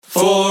For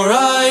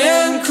I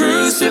am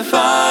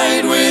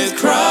crucified with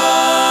Christ,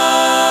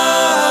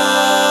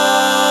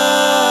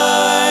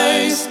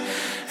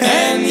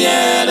 and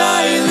yet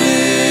I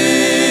live.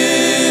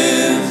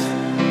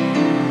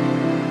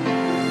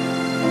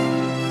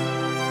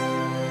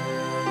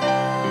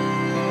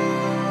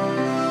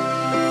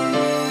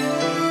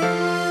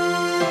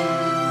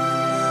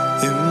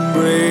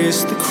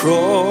 Embrace the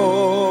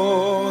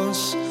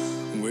cross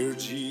where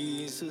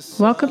Jesus...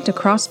 Welcome to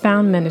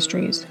Crossbound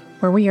Ministries,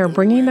 where we are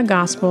bringing the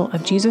gospel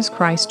of Jesus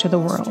Christ to the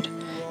world,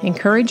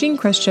 encouraging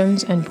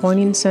Christians and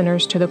pointing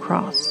sinners to the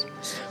cross.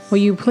 Will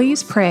you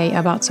please pray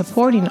about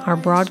supporting our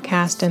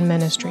broadcast and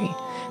ministry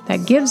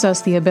that gives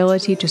us the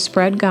ability to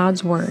spread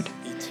God's word?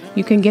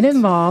 You can get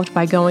involved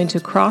by going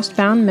to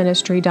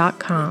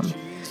crossboundministry.com.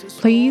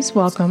 Please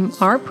welcome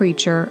our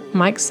preacher,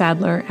 Mike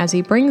Sadler, as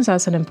he brings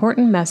us an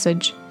important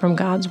message from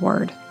God's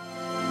word.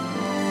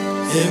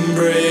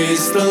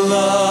 Embrace the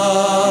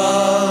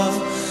love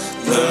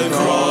the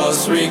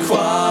cross requires.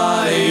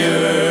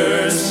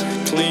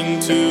 Cling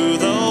to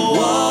the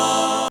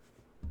wall.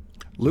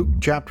 Luke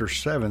chapter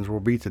 7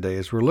 will be today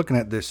as we're looking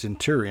at this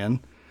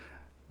centurion.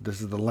 This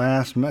is the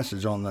last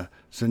message on the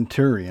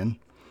centurion.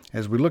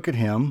 As we look at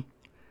him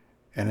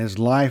and his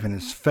life and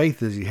his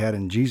faith as he had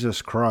in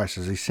Jesus Christ,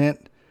 as he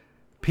sent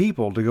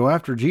people to go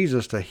after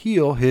Jesus to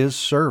heal his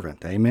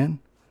servant. Amen.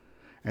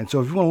 And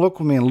so if you want to look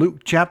with me in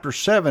Luke chapter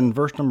 7,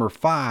 verse number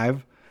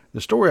 5, the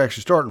story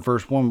actually starts in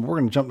verse 1, but we're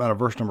going to jump down to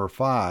verse number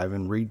 5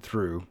 and read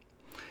through.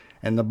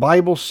 And the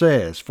Bible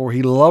says, For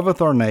he loveth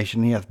our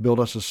nation, he hath built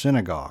us a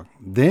synagogue.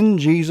 Then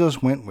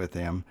Jesus went with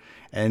them,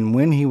 and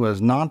when he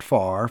was not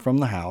far from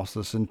the house,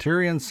 the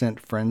centurion sent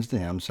friends to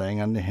him,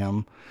 saying unto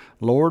him,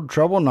 Lord,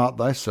 trouble not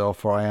thyself,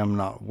 for I am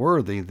not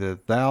worthy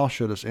that thou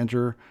shouldest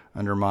enter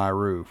under my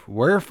roof.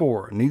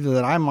 Wherefore, neither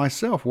that I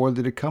myself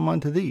worthy to come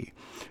unto thee,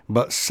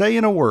 but say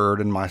in a word,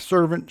 and my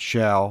servant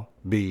shall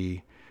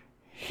be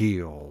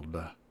healed.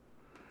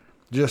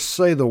 Just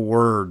say the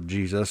word,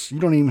 Jesus. You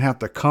don't even have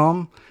to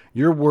come.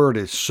 Your word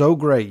is so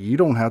great, you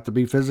don't have to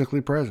be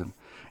physically present.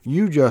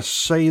 You just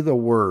say the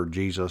word,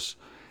 Jesus.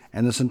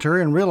 And the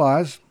centurion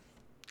realized,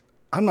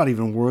 I'm not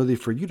even worthy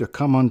for you to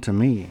come unto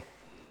me.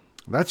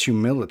 That's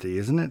humility,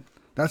 isn't it?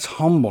 That's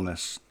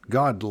humbleness.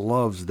 God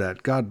loves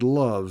that. God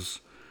loves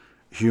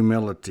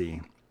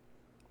humility.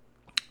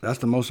 That's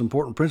the most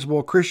important principle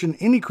a Christian,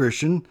 any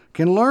Christian,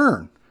 can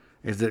learn,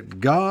 is that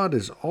God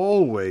is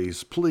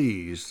always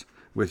pleased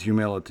with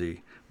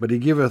humility. But he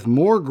giveth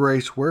more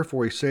grace,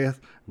 wherefore he saith,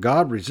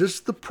 God resists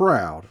the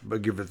proud,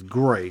 but giveth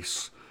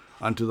grace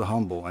unto the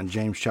humble. In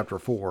James chapter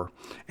 4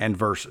 and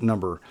verse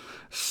number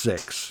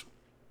 6.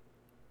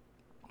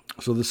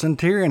 So the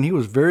centurion, he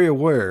was very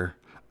aware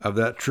of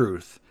that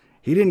truth.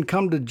 He didn't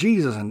come to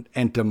Jesus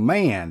and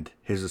demand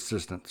his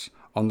assistance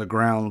on the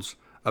grounds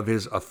of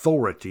his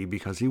authority,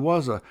 because he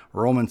was a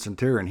Roman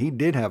centurion. He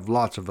did have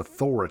lots of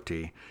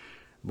authority,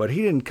 but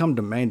he didn't come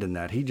demanding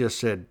that. He just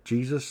said,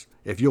 Jesus,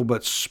 if you'll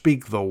but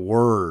speak the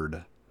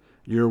word,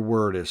 your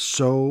word is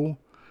so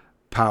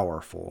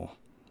powerful.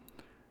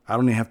 I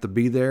don't even have to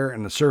be there,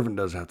 and the servant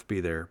doesn't have to be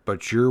there,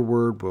 but your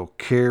word will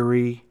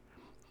carry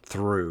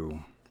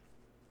through.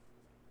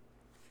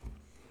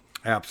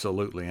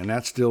 Absolutely, and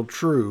that's still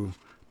true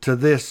to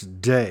this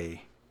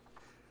day.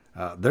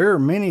 There are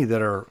many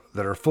that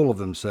are full of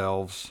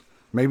themselves,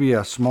 maybe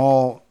a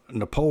small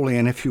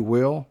Napoleon, if you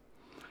will,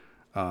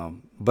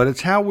 but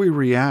it's how we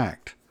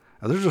react.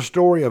 There's a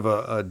story of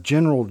a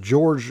General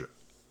George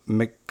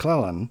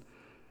McClellan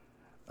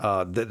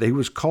that he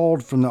was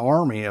called from the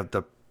army of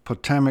the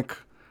Potomac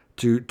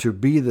to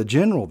be the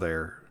general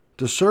there,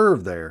 to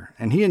serve there,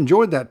 and he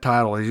enjoyed that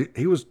title.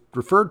 He was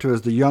referred to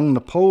as the young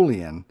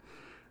Napoleon.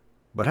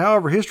 But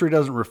however, history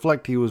doesn't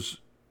reflect he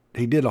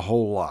did a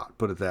whole lot,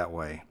 put it that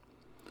way.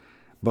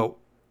 But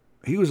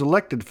he was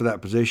elected for that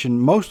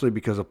position mostly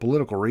because of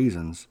political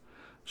reasons.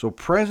 So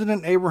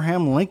President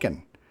Abraham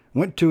Lincoln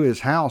went to his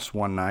house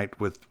one night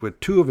with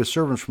two of his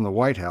servants from the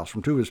White House,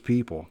 from two of his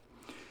people.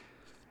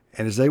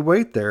 And as they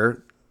wait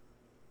there,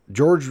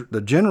 George,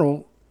 the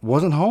general,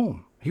 wasn't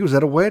home. He was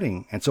at a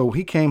wedding. And so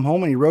he came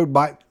home and he rode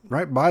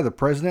right by the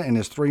president and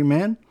his three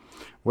men.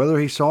 Whether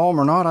he saw them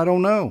or not, I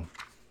don't know.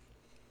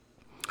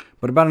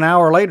 But about an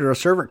hour later, a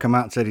servant come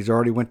out and said he's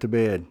already went to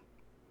bed.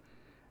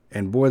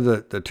 And boy,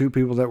 the two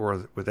people that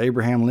were with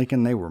Abraham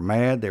Lincoln, they were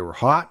mad. They were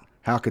hot.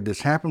 How could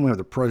this happen? We have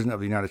the President of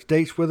the United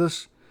States with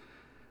us.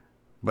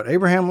 But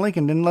Abraham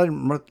Lincoln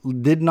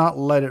did not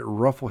let it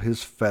ruffle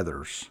his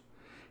feathers.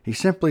 He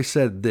simply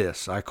said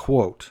this, I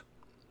quote,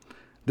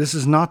 "This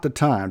is not the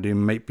time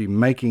to be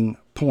making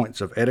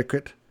points of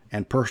etiquette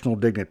and personal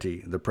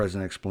dignity," the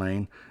president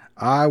explained.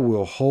 "I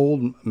will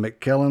hold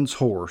McClellan's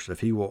horse if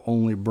he will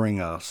only bring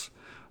us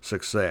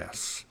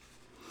success."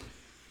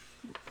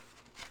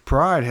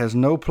 Pride has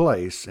no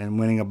place in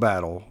winning a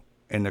battle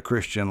in the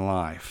Christian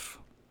life.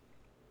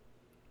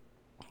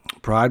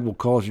 Pride will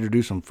cause you to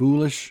do some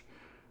foolish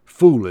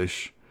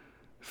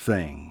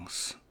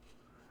things.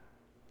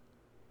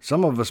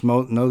 Some of us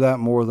know that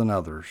more than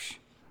others.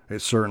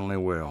 It certainly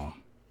will.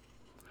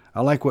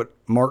 I like what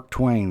Mark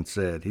Twain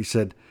said. He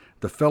said,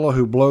 the fellow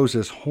who blows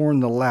his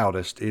horn the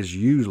loudest is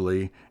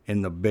usually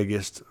in the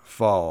biggest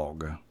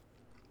fog.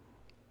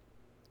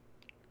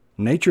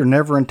 Nature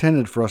never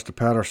intended for us to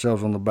pat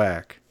ourselves on the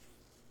back.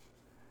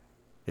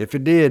 If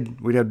it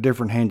did, we'd have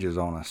different hinges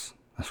on us.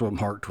 That's what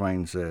Mark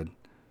Twain said.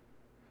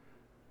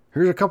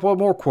 Here's a couple of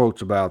more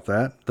quotes about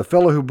that. The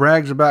fellow who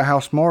brags about how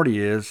smart he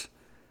is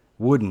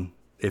wouldn't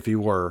if he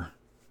were.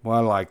 Well,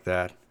 I like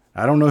that.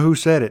 I don't know who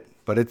said it,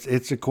 but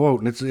it's a quote,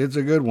 and it's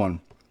a good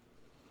one.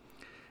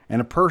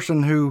 And a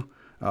person who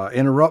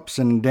interrupts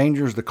and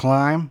endangers the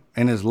climb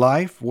in his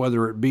life,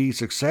 whether it be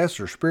success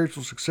or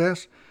spiritual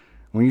success,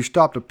 when you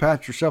stop to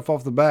pat yourself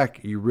off the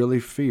back, you really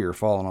fear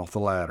falling off the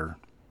ladder.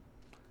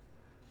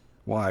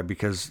 Why?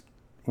 Because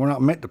we're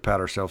not meant to pat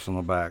ourselves on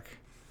the back.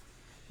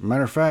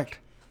 Matter of fact,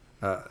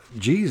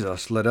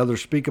 Jesus let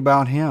others speak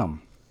about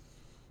him.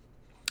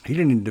 He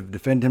didn't need to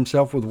defend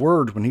himself with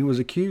words when he was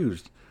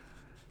accused.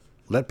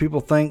 Let people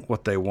think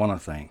what they want to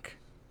think.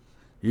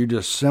 You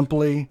just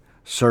simply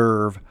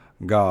serve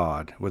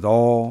God with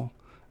all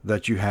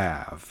that you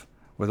have.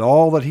 With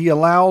all that he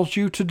allows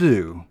you to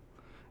do,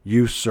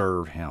 you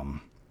serve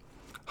him.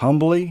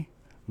 Humbly,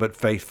 but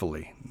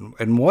faithfully.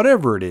 And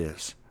whatever it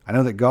is, I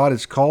know that God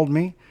has called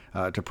me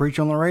to preach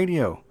on the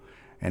radio.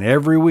 And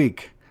every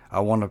week, I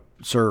want to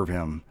serve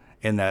him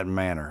in that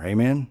manner.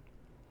 Amen?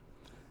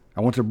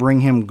 I want to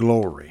bring him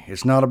glory.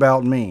 It's not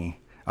about me.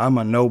 I'm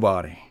a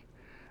nobody.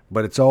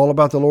 But it's all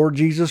about the Lord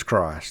Jesus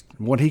Christ,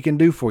 what he can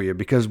do for you,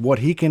 because what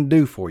he can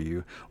do for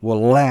you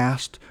will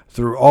last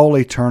through all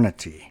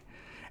eternity.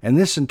 And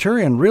this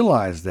centurion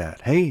realized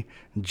that. Hey,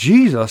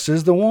 Jesus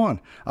is the one.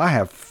 I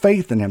have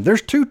faith in him.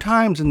 There's 2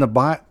 times in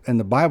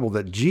the Bible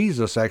that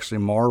Jesus actually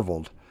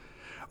marveled.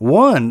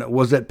 One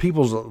was at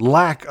people's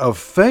lack of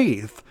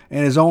faith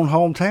in his own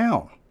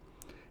hometown.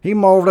 He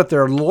marveled at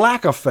their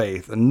lack of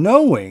faith,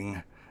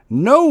 knowing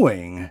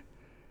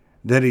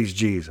that he's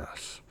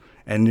Jesus.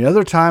 And the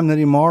other time that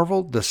he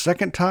marveled, the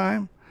second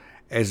time,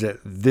 is at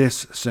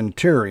this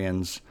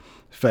centurion's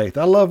faith.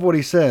 I love what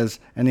he says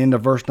in the end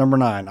of verse number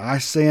 9. I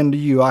say unto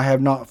you, I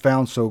have not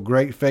found so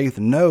great faith,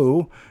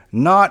 no,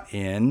 not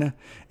in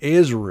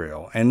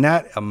Israel. And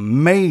that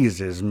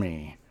amazes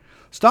me.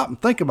 Stop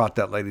and think about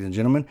that, ladies and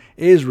gentlemen.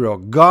 Israel,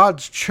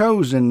 God's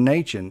chosen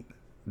nation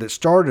that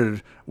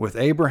started with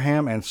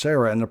Abraham and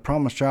Sarah and the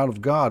promised child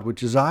of God,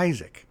 which is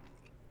Isaac.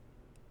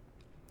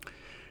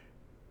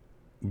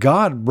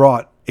 God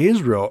brought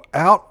Israel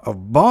out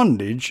of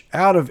bondage,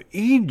 out of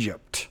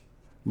Egypt,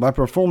 by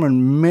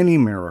performing many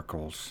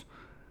miracles.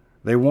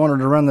 They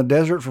wandered around the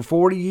desert for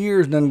 40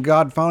 years, and then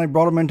God finally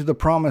brought them into the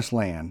promised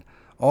land.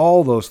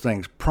 All those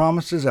things,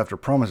 promises after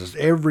promises.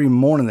 Every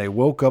morning they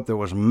woke up, there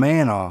was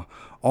manna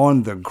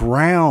on the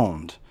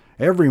ground.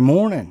 Every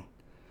morning.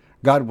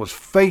 God was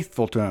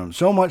faithful to them,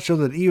 so much so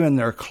that even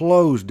their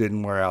clothes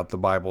didn't wear out, the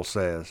Bible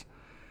says.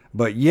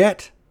 But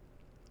yet,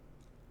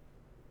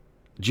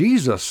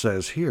 Jesus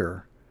says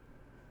here,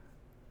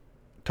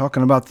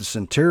 talking about the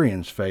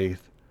centurion's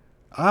faith,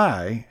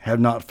 I have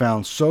not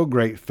found so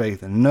great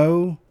faith,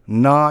 no,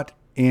 not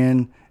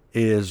in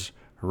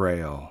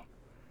Israel.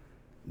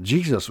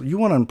 Jesus, you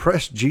want to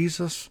impress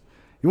Jesus?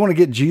 You want to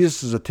get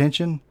Jesus'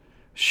 attention?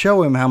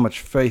 Show him how much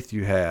faith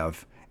you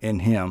have in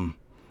him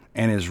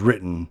and his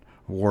written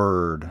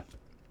word.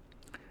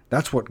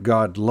 That's what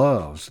God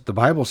loves. The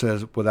Bible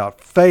says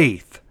without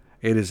faith,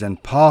 it is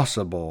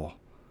impossible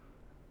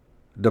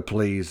to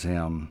please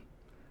him.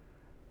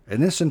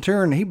 And this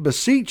centurion, he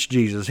beseeched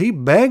Jesus. He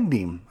begged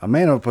him, a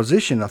man of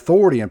position,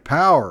 authority, and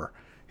power.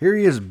 Here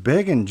he is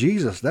begging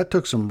Jesus. That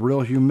took some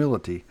real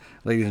humility,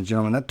 ladies and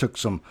gentlemen. That took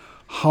some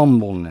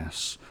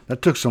humbleness.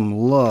 That took some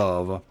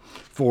love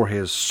for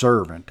his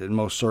servant. It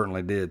most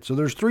certainly did. So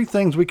there's 3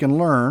 things we can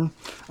learn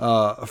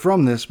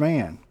from this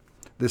man,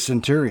 this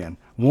centurion.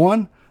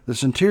 1, the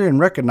centurion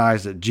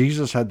recognized that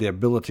Jesus had the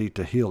ability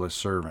to heal his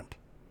servant.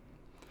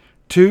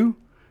 2,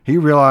 he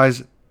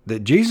realized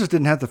that Jesus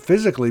didn't have to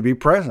physically be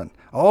present.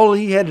 All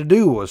he had to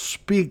do was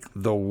speak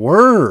the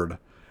word.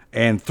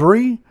 And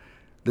 3,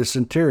 the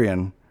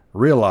centurion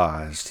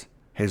realized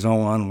his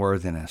own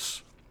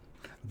unworthiness.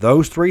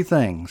 Those 3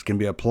 things can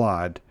be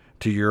applied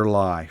to your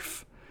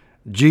life.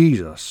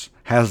 Jesus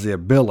has the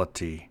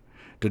ability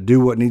to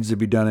do what needs to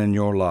be done in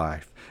your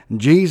life.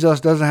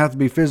 Jesus doesn't have to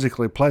be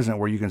physically present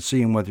where you can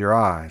see him with your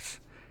eyes.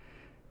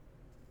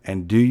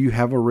 And do you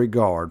have a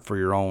regard for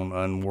your own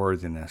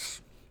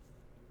unworthiness?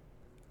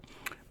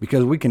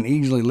 Because we can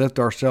easily lift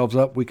ourselves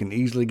up. We can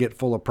easily get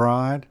full of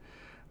pride.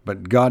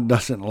 But God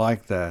doesn't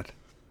like that.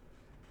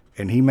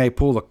 And he may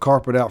pull the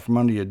carpet out from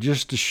under you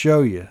just to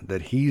show you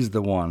that he's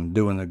the one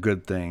doing the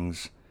good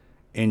things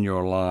in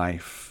your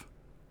life.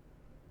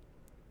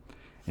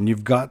 And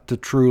you've got to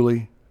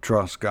truly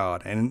trust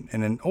God. And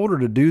in order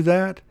to do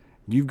that,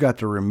 you've got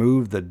to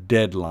remove the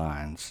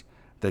deadlines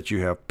that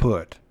you have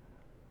put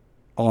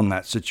on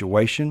that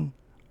situation,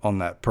 on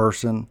that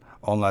person,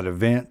 on that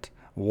event,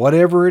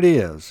 whatever it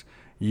is.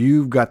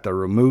 You've got to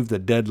remove the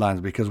deadlines,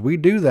 because we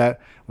do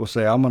that. We'll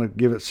say, I'm going to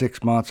give it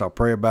 6 months. I'll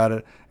pray about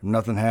it. If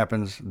nothing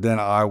happens, then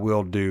I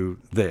will do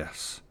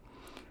this.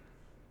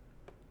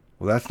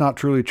 Well, that's not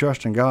truly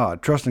trusting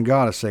God. Trusting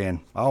God is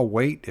saying, I'll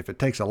wait if it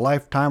takes a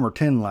lifetime or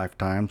 10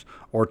 lifetimes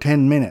or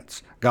 10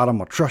 minutes. God, I'm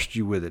going to trust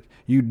you with it.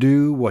 You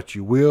do what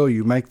you will.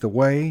 You make the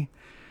way.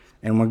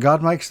 And when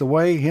God makes the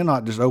way, he'll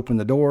not just open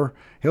the door.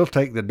 He'll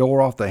take the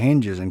door off the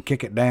hinges and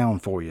kick it down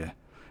for you.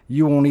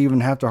 You won't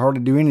even have to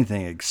hardly do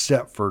anything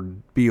except for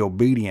be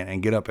obedient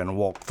and get up and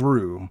walk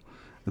through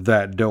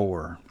that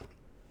door.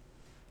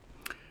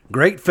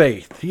 Great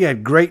faith. He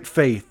had great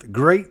faith.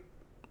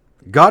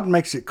 God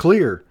makes it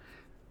clear.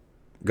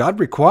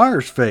 God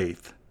requires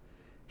faith.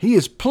 He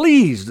is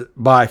pleased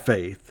by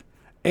faith,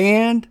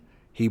 and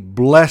he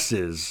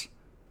blesses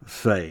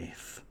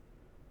faith.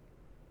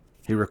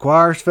 He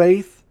requires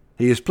faith.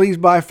 He is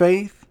pleased by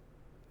faith,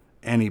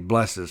 and he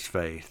blesses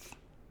faith.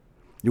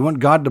 You want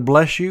God to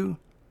bless you?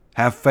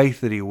 Have faith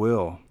that he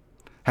will.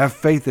 Have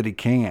faith that he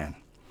can.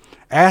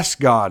 Ask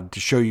God to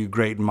show you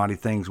great and mighty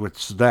things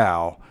which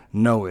thou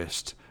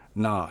knowest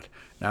not.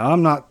 Now,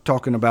 I'm not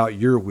talking about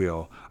your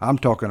will. I'm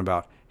talking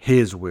about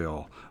his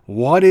will.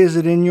 What is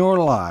it in your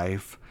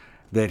life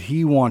that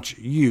he wants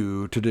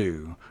you to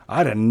do?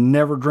 I'd have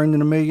never dreamed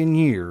in a million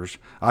years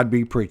I'd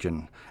be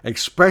preaching,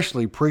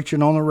 especially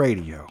preaching on the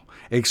radio,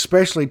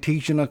 especially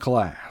teaching a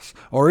class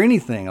or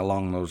anything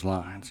along those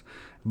lines.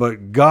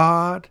 But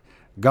God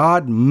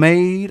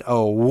made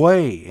a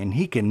way, and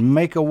he can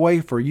make a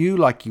way for you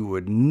like you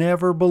would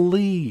never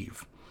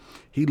believe.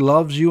 He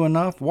loves you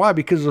enough. Why?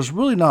 Because it's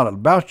really not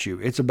about you.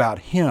 It's about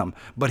him.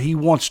 But he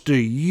wants to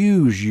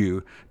use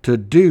you to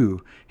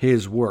do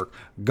his work.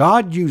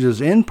 God uses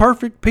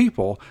imperfect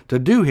people to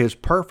do his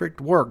perfect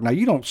work. Now,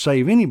 you don't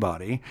save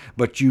anybody,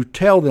 but you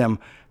tell them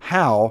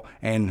how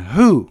and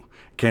who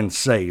can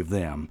save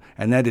them.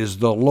 And that is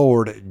the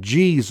Lord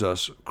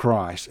Jesus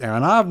Christ.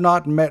 And I've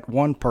not met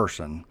one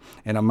person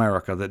in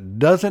America that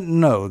doesn't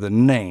know the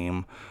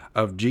name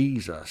of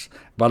Jesus.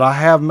 But I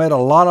have met a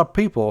lot of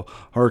people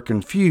who are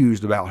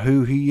confused about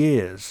who he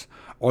is,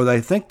 or they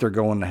think they're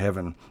going to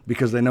heaven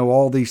because they know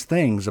all these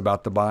things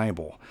about the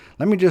Bible.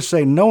 Let me just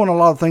say, knowing a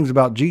lot of things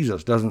about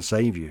Jesus doesn't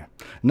save you.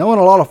 Knowing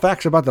a lot of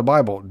facts about the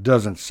Bible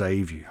doesn't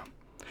save you.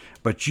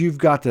 But you've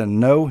got to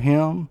know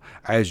him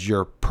as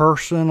your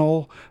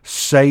personal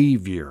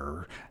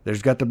Savior.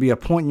 There's got to be a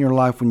point in your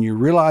life when you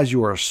realize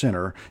you are a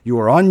sinner, you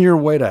are on your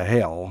way to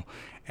hell,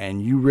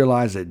 and you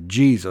realize that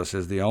Jesus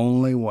is the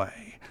only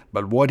way.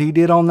 But what he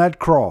did on that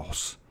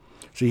cross,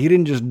 see, he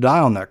didn't just die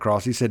on that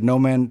cross. He said, no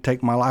man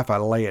take my life, I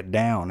lay it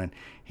down. And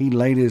he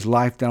laid his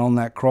life down on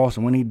that cross.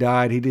 And when he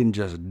died, he didn't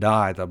just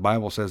die. The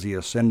Bible says he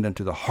ascended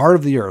into the heart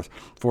of the earth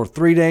for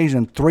 3 days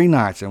and 3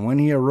 nights. And when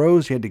he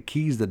arose, he had the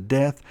keys to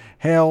death,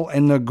 hell,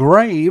 and the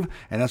grave.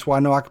 And that's why I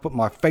know I can put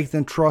my faith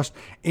and trust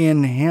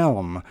in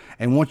him.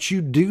 And once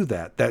you do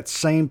that, that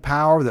same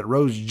power that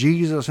rose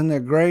Jesus in the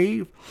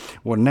grave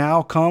will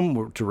now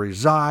come to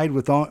reside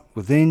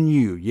within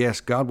you.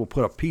 Yes, God will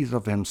put a piece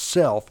of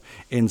himself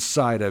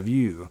inside of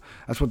you.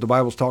 That's what the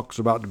Bible talks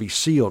about, to be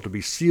sealed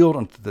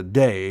unto the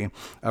day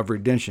of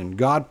redemption.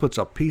 God puts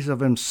a piece of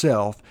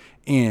himself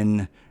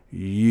in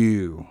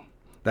you.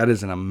 That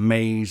is an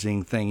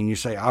amazing thing. And you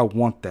say, I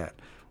want that.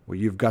 Well,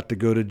 you've got to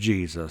go to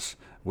Jesus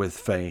with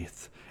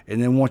faith.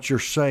 And then once you're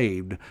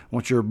saved,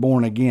 once you're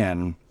born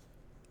again,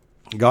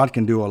 God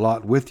can do a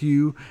lot with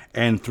you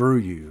and through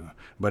you.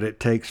 But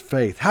it takes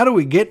faith. How do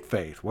we get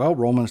faith? Well,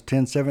 Romans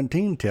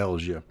 10:17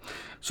 tells you.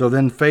 So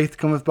then faith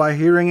cometh by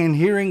hearing, and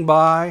hearing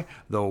by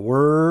the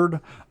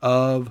word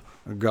of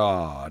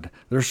God.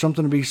 There's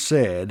something to be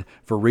said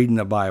for reading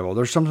the Bible.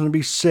 There's something to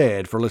be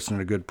said for listening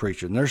to good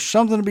preaching. There's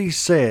something to be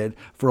said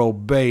for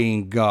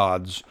obeying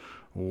God's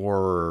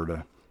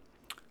word.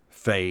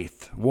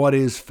 Faith. What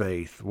is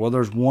faith? Well,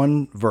 there's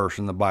one verse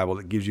in the Bible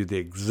that gives you the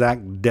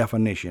exact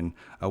definition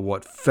of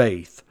what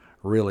faith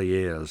really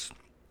is.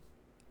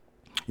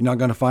 You're not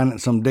going to find it in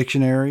some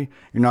dictionary.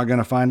 You're not going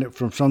to find it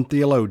from some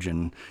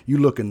theologian. You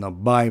look in the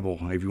Bible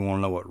if you want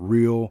to know what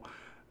real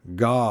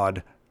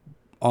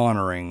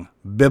God-honoring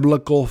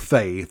biblical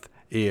faith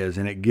is,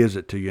 and it gives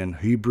it to you in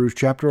Hebrews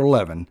chapter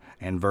 11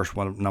 and verse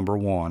number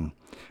 1.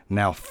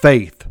 Now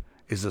faith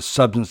is the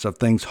substance of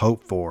things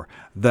hoped for,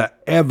 the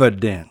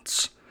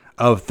evidence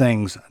of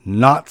things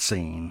not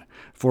seen,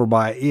 for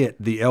by it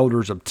the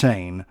elders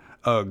obtain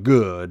a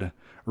good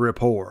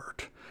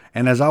report.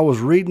 And as I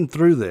was reading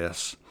through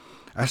this,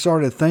 I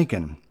started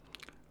thinking,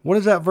 what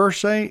does that verse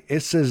say? It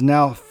says,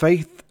 now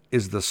faith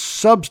is the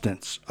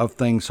substance of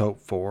things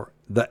hoped for,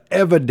 the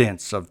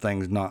evidence of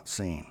things not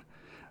seen.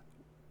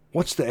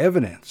 What's the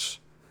evidence?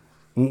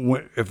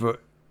 If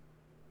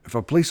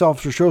a police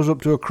officer shows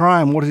up to a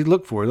crime, what does he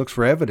look for? He looks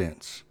for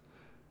evidence.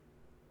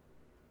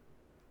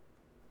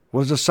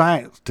 What does a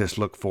scientist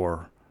look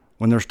for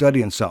when they're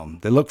studying something?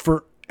 They look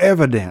for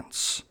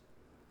evidence.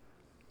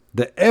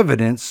 The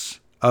evidence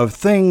of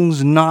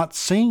things not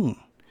seen.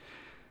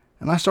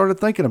 And I started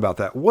thinking about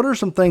that. What are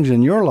some things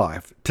in your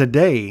life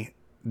today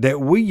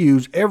that we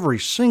use every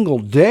single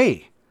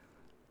day,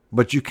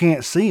 but you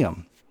can't see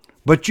them,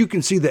 but you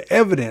can see the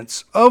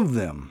evidence of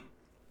them?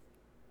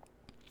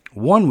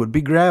 One would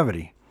be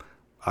gravity.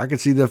 I can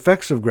see the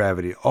effects of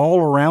gravity all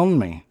around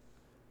me.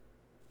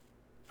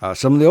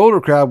 Some of the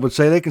older crowd would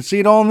say they can see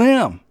it on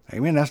them.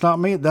 Amen. That's not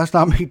me. That's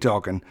not me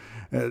talking.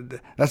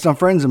 That's some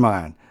friends of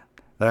mine.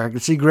 That I can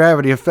see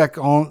gravity effects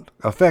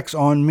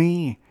on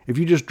me. If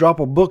you just drop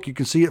a book, you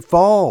can see it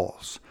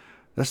falls.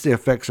 That's the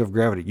effects of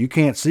gravity. You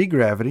can't see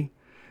gravity,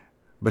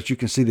 but you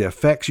can see the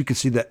effects. You can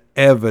see the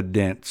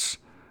evidence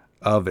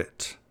of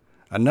it.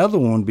 Another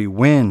one would be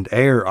wind,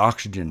 air,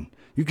 oxygen.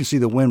 You can see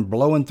the wind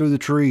blowing through the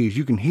trees.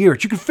 You can hear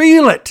it. You can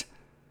feel it.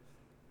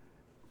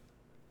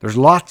 There's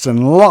lots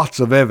and lots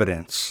of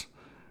evidence,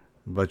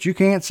 but you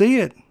can't see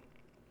it.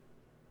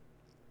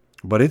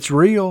 But it's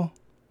real.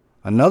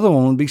 Another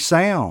one would be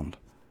sound.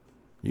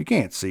 You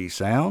can't see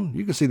sound.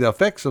 You can see the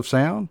effects of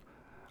sound.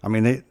 I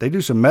mean, they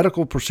do some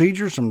medical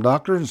procedures, some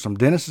doctors and some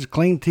dentists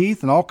clean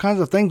teeth and all kinds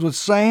of things with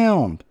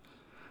sound.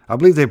 I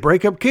believe they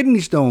break up kidney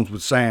stones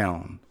with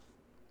sound.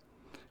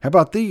 How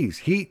about these?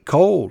 Heat,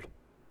 cold.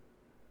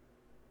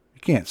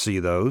 You can't see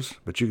those,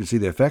 but you can see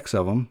the effects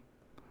of them.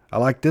 I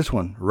like this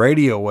one,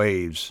 radio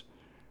waves.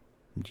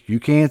 You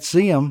can't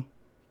see them,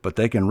 but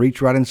they can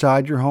reach right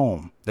inside your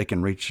home. They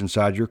can reach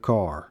inside your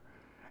car.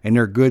 And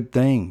they're good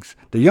things.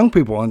 The young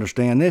people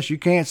understand this. You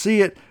can't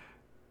see it,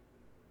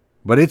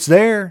 but it's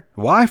there.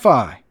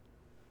 Wi-Fi.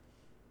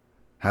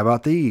 How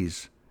about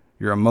these?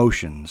 Your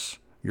emotions,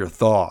 your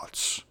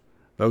thoughts.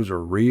 Those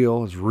are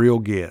real as real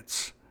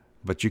gets,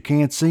 but you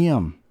can't see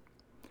them.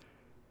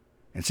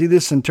 And see,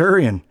 this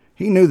centurion,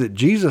 he knew that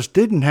Jesus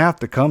didn't have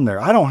to come there.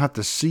 I don't have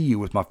to see you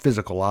with my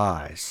physical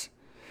eyes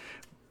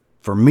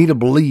for me to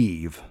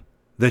believe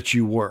that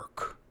you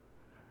work,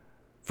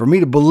 for me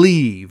to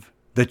believe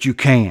that you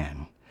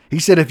can. He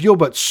said, if you'll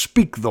but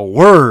speak the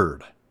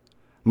word,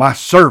 my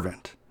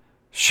servant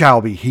shall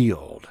be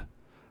healed.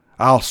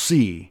 I'll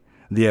see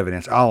the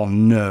evidence. I'll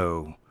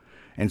know.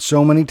 And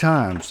so many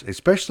times,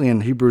 especially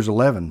in Hebrews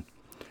 11,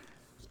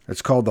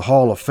 it's called the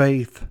Hall of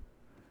Faith.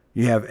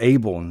 You have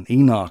Abel and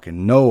Enoch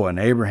and Noah and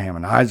Abraham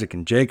and Isaac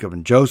and Jacob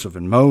and Joseph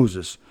and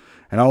Moses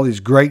and all these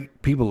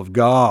great people of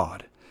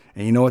God.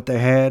 And you know what they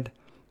had?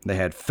 They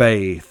had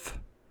faith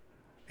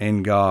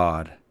in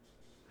God.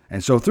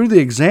 And so through the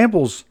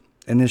examples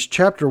in this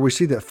chapter, we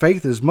see that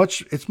faith is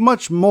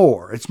much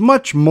more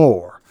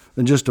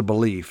than just a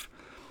belief.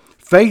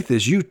 Faith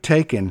is you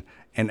taking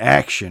an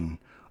action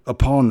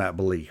upon that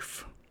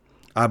belief.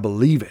 I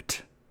believe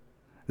it.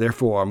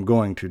 Therefore, I'm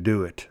going to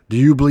do it. Do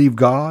you believe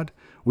God?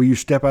 Will you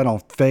step out on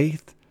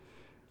faith?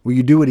 Will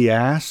you do what he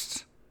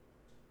asks?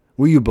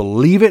 Will you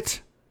believe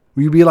it?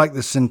 Will you be like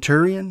the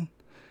centurion?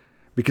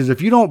 Because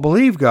if you don't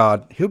believe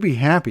God, he'll be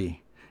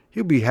happy.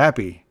 He'll be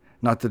happy.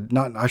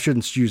 I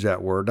shouldn't use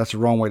that word. That's the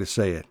wrong way to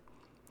say it.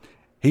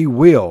 He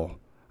will.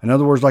 In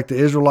other words, like the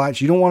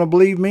Israelites, you don't want to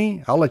believe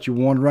me? I'll let you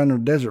wander around in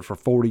the desert for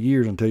 40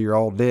 years until you're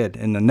all dead.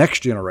 And the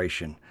next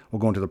generation will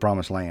go into the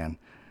promised land.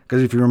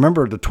 Because if you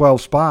remember, the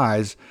 12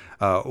 spies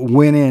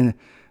went in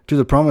to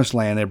the promised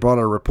land. They brought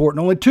a report,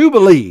 and only 2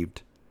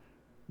 believed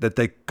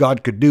that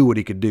God could do what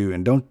he could do.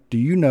 And do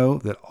you know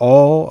that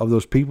all of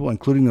those people,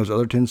 including those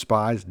other 10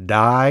 spies,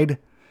 died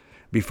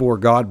before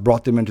God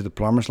brought them into the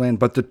promised land?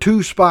 But the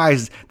 2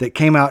 spies that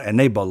came out and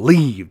they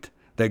believed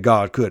that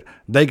God could,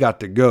 they got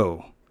to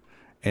go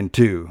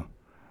into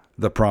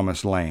the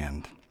promised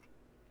land.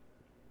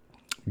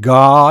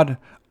 God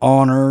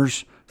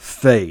honors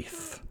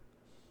faith.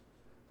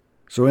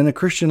 So in the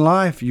Christian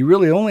life, you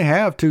really only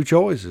have 2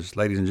 choices,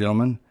 ladies and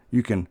gentlemen.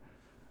 You can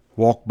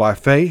walk by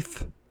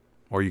faith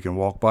or you can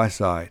walk by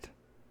sight.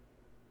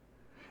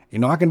 You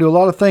know, I can do a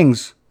lot of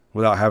things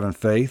without having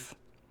faith.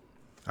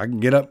 I can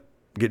get up,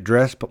 get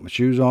dressed, put my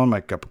shoes on,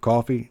 make a cup of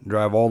coffee,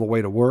 drive all the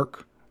way to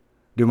work,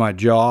 do my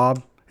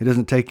job. It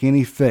doesn't take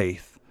any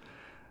faith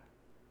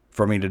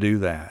for me to do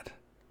that.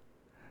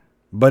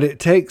 But it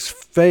takes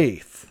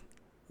faith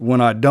when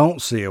I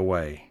don't see a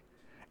way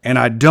and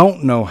I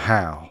don't know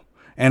how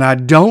and I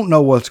don't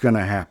know what's going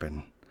to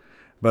happen.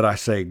 But I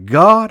say,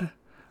 God,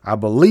 I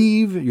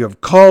believe you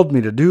have called me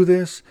to do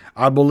this.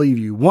 I believe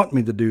you want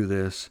me to do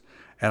this,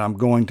 and I'm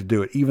going to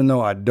do it, even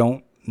though I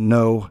don't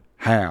know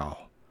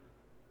how.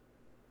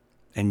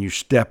 And you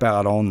step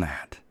out on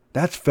that.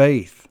 That's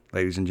faith,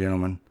 ladies and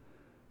gentlemen.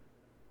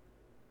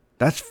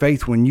 That's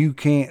faith when you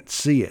can't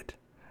see it,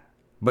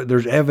 but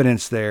there's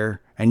evidence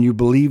there, and you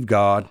believe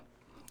God,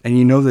 and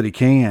you know that he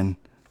can.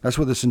 That's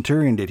what the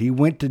centurion did. He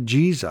went to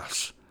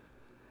Jesus,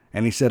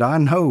 and he said, I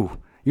know.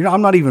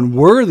 I'm not even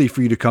worthy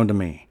for you to come to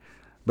me.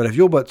 But if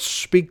you'll but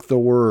speak the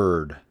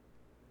word,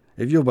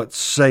 if you'll but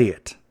say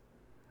it,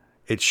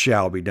 it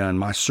shall be done.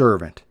 My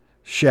servant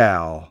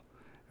shall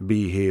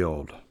be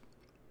healed.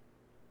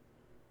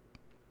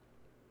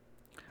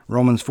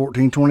 Romans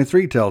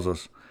 14:23 tells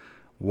us,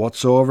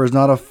 whatsoever is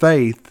not of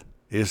faith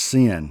is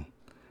sin.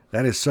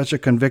 That is such a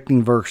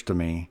convicting verse to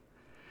me.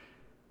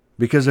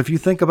 Because if you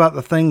think about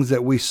the things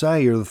that we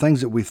say or the things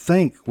that we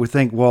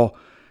think, well,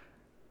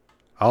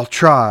 I'll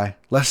try.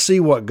 Let's see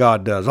what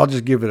God does. I'll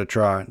just give it a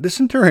try. The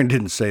centurion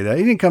didn't say that.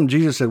 He didn't come to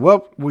Jesus and say,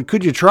 well,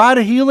 could you try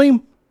to heal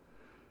him?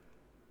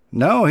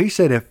 No, he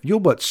said, if you'll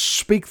but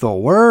speak the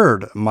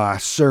word, my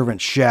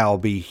servant shall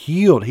be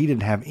healed. He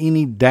didn't have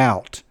any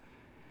doubt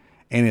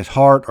in his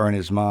heart or in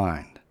his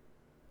mind.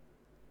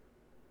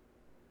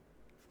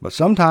 But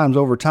sometimes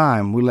over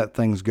time, we let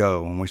things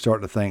go and we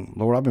start to think,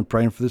 Lord, I've been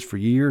praying for this for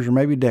years or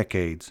maybe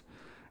decades.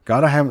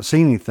 God, I haven't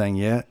seen anything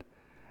yet,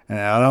 and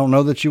I don't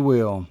know that you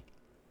will.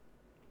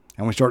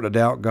 And we start to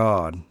doubt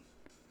God.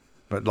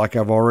 But like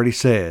I've already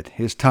said,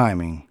 his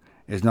timing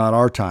is not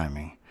our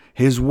timing.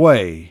 His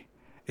way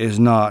is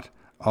not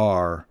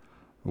our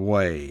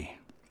way.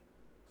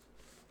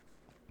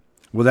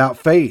 Without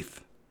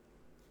faith,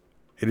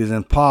 it is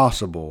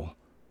impossible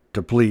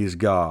to please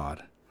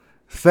God.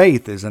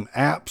 Faith is an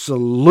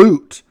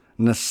absolute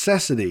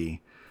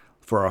necessity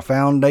for a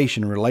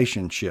foundation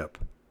relationship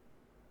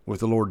with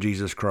the Lord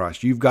Jesus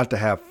Christ. You've got to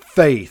have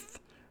faith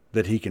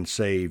that he can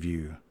save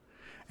you.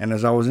 And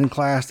as I was in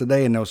class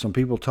today and there was some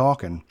people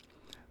talking,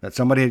 that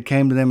somebody had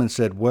came to them and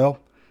said, well,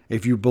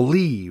 if you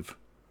believe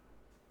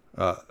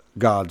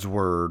God's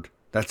word,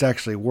 that's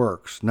actually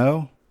works.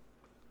 No,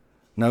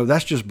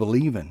 that's just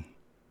believing.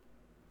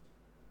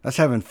 That's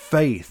having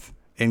faith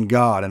in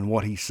God and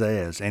what he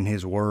says in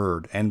his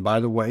word. And by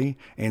the way,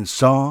 in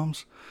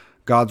Psalms,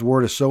 God's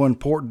word is so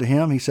important to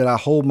him. He said, I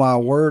hold my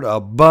word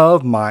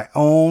above my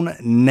own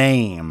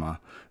name.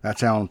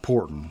 That's how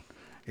important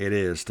it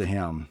is to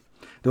him.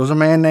 There was a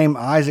man named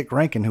Isaac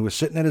Rankin who was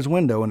sitting at his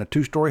window in a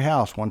 2-story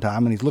house one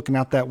time, and he's looking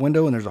out that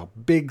window, and there's a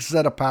big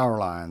set of power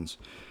lines.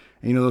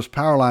 And you know, those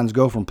power lines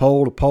go from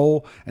pole to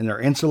pole, and they're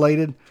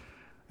insulated.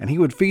 And he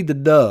would feed the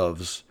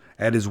doves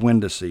at his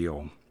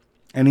windowsill.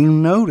 And he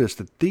noticed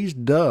that these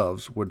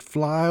doves would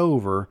fly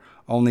over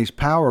on these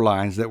power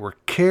lines that were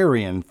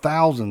carrying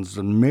thousands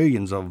and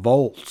millions of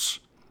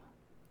volts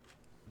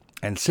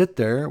and sit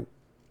there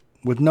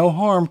with no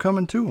harm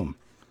coming to them.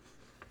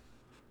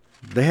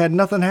 They had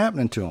nothing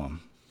happening to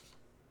them.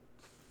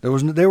 They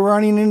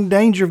weren't even in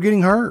danger of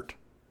getting hurt.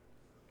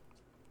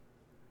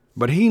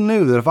 But he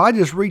knew that if I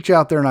just reach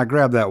out there and I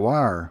grab that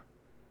wire,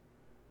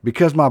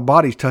 because my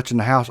body's touching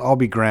the house, I'll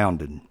be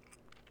grounded.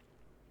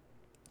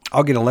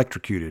 I'll get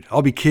electrocuted.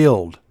 I'll be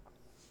killed.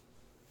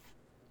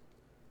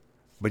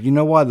 But you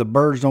know why the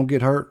birds don't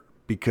get hurt?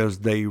 Because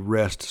they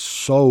rest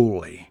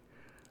solely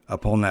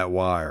upon that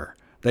wire.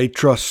 They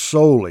trust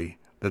solely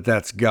that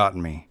that's got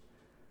me.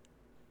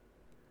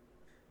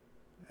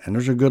 And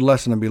there's a good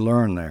lesson to be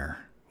learned there.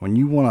 When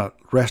you want to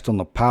rest on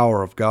the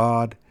power of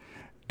God,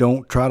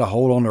 don't try to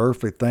hold on to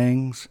earthly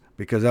things,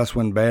 because that's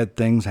when bad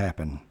things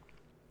happen.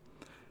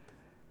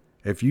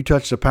 If you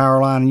touch the power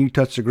line and you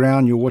touch the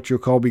ground, you'll what you'll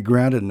call be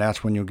grounded, and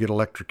that's when you'll get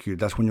electrocuted.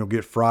 That's when you'll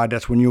get fried.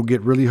 That's when you'll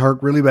get really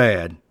hurt really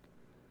bad.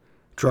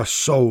 Trust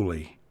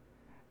solely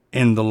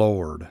in the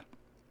Lord.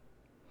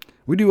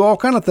 We do all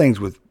kind of things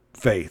with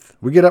faith.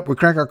 We get up, we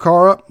crank our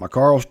car up, my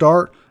car will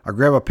start, I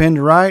grab a pen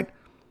to write,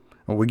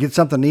 or we get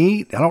something to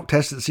eat. I don't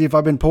test it to see if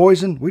I've been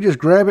poisoned. We just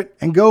grab it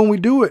and go and we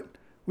do it.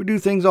 We do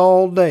things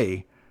all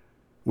day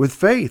with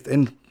faith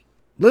and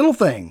little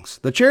things.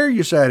 The chair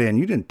you sat in,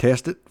 you didn't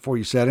test it before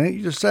you sat in it.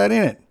 You just sat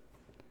in it.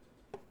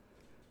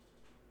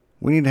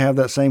 We need to have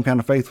that same kind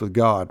of faith with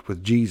God,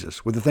 with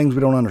Jesus, with the things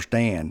we don't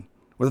understand,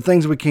 with the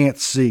things we can't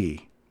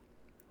see.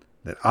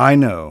 That I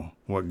know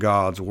what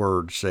God's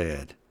word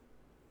said.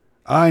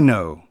 I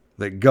know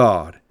that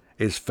God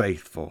is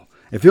faithful.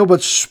 If he'll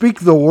but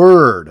speak the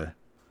word.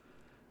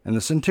 And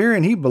the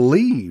centurion, he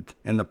believed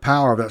in the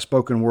power of that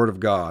spoken word of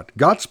God.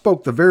 God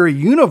spoke the very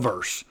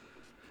universe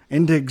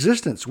into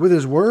existence with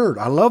his word.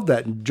 I love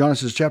that in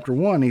Genesis chapter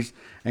 1.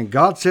 And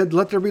God said,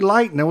 let there be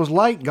light, and there was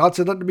light. God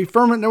said, let there be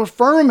firmament, and there was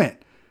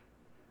firmament.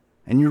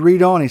 And you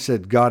read on, he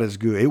said, God is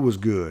good. It was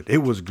good. It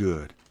was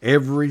good.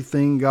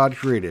 Everything God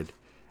created,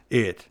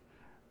 it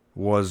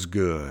was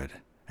good.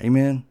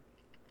 Amen?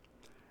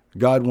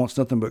 God wants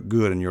nothing but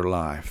good in your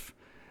life.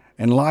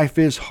 And life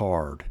is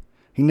hard.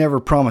 He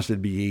never promised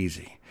it'd be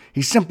easy.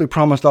 He simply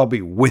promised I'll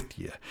be with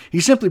you. He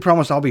simply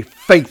promised I'll be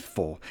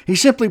faithful. He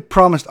simply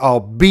promised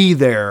I'll be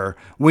there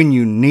when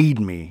you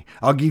need me.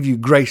 I'll give you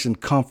grace and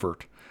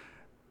comfort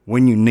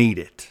when you need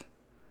it.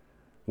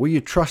 Will you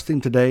trust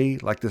him today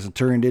like the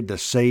centurion did to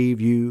save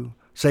you,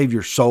 save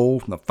your soul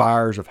from the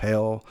fires of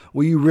hell?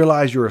 Will you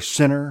realize you're a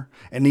sinner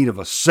in need of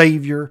a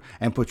Savior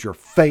and put your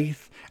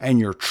faith and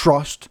your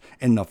trust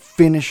in the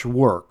finished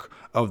work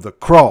of the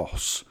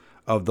cross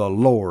of the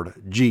Lord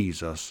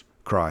Jesus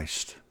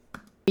Christ?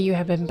 You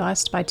have been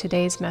blessed by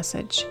today's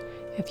message.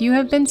 If you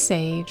have been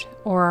saved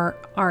or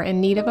are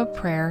in need of a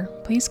prayer,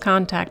 please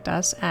contact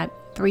us at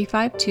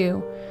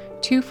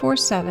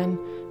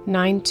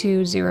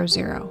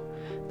 352-247-9200.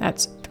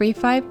 That's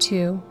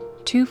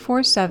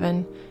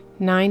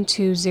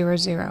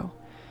 352-247-9200.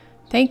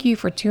 Thank you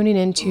for tuning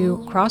into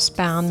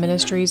Crossbound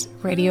Ministries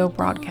radio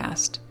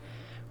broadcast.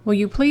 Will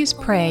you please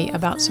pray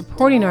about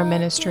supporting our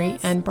ministry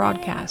and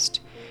broadcast?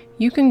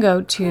 You can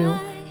go to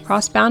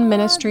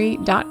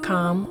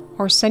crossboundministry.com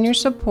or send your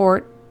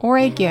support or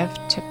a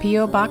gift to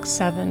P.O. Box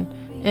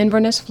 7,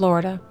 Inverness,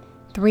 Florida,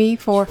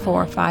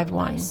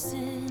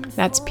 34451.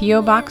 That's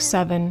P.O. Box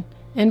 7,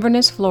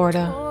 Inverness,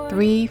 Florida,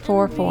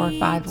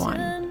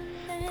 34451.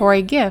 For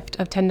a gift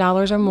of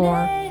 $10 or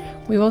more,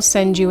 we will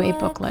send you a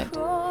booklet.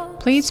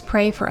 Please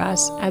pray for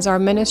us as our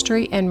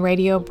ministry and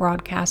radio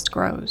broadcast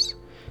grows.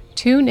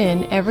 Tune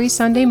in every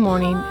Sunday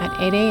morning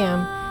at 8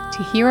 a.m.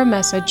 to hear a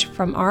message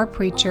from our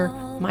preacher,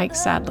 Mike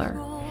Sadler.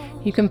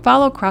 You can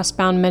follow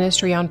Crossbound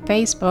Ministry on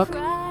Facebook,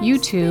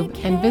 YouTube,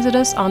 and visit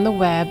us on the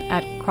web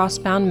at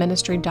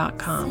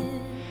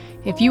crossboundministry.com.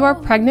 If you are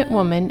a pregnant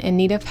woman in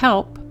need of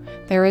help,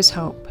 there is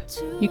hope.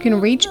 You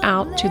can reach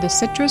out to the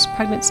Citrus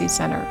Pregnancy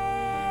Center.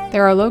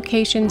 There are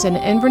locations in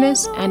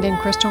Inverness and in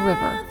Crystal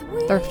River.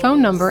 Their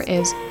phone number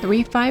is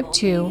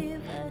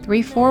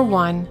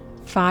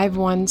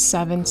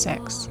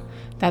 352-341-5176.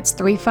 That's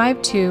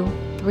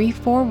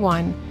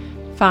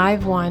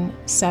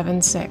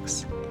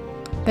 352-341-5176.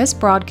 This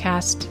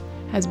broadcast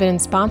has been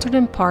sponsored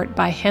in part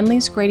by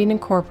Henley's Grading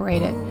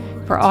Incorporated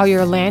for all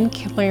your land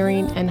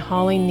clearing and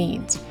hauling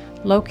needs,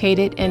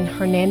 located in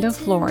Hernando,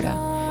 Florida,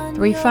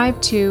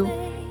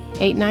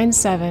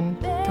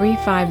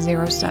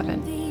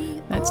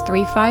 352-897-3507. That's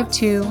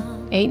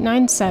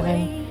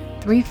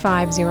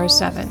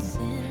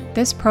 352-897-3507.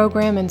 This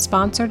program is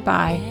sponsored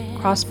by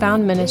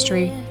Crossbound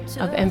Ministry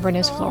of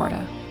Inverness,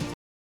 Florida.